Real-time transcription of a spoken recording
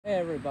Hey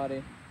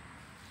everybody,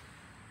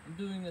 I'm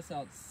doing this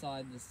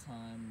outside this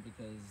time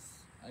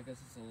because I guess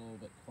it's a little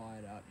bit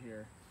quiet out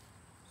here.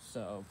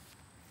 So,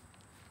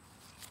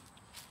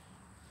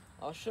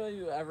 I'll show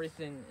you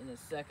everything in a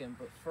second,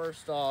 but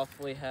first off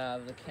we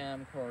have the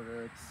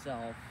camcorder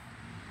itself.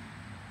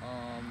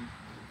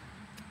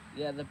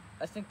 Yeah,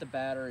 I think the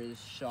battery is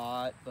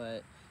shot,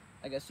 but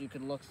I guess you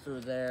could look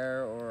through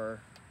there, or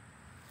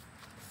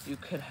you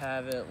could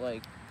have it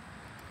like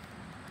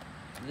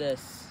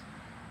this,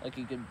 like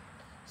you could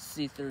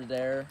see through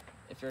there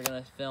if you're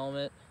gonna film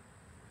it,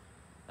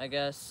 I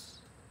guess.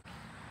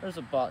 There's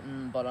a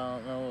button, but I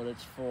don't know what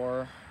it's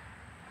for.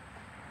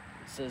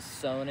 It says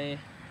Sony.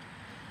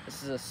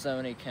 This is a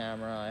Sony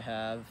camera I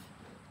have,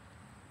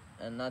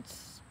 and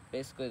that's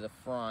basically the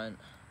front.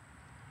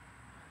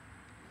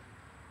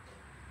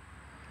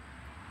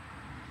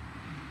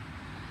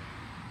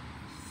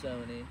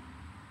 Sony.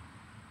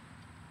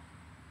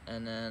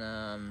 And then,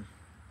 and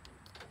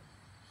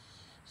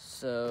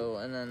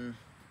then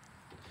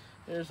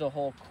there's a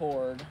whole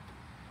cord.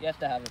 You have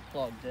to have it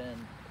plugged in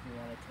if you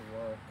want it to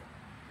work.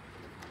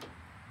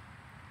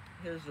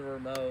 Here's the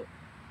remote.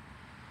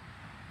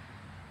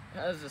 It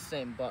has the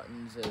same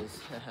buttons as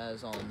it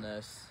has on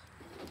this,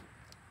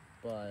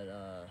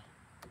 but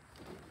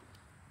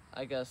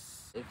I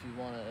guess if you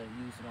want to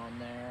use it on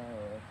there,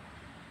 or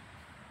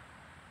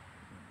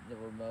the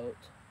remote.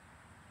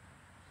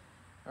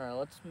 Alright,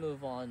 let's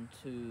move on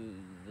to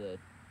the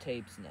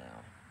tapes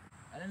now.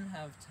 I didn't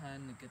have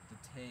time to get the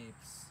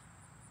tapes,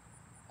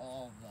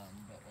 all of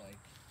them, but like,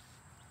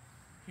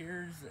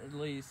 here's at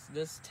least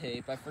this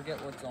tape. I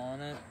forget what's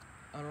on it.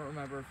 I don't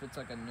remember if it's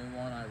like a new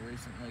one I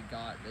recently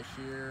got this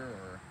year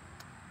or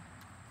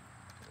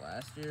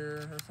last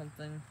year or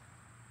something.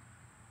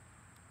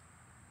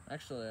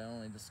 Actually, I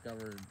only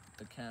discovered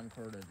the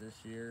camcorder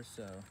this year,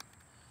 so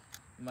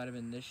it might have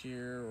been this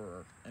year,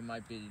 or it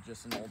might be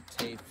just an old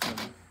tape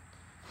from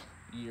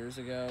years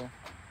ago,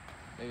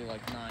 maybe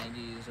like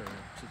 90s or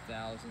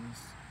 2000s.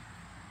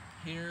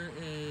 Here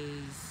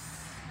is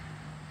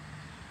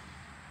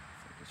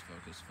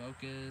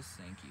focus,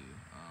 thank you.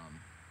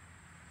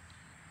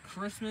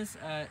 Christmas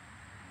at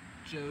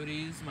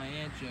Jody's, my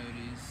Aunt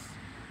Jody's,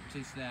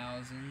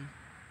 2000.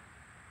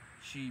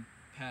 She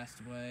passed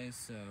away,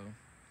 so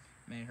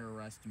may her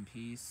rest in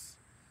peace.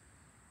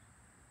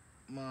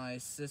 My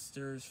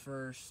sister's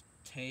first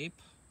tape.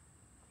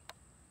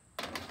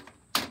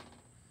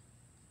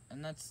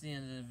 And that's the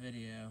end of the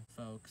video,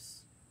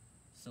 folks.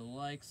 So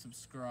like,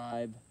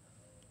 subscribe,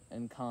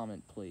 and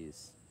comment,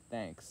 please.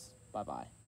 Thanks. Bye-bye.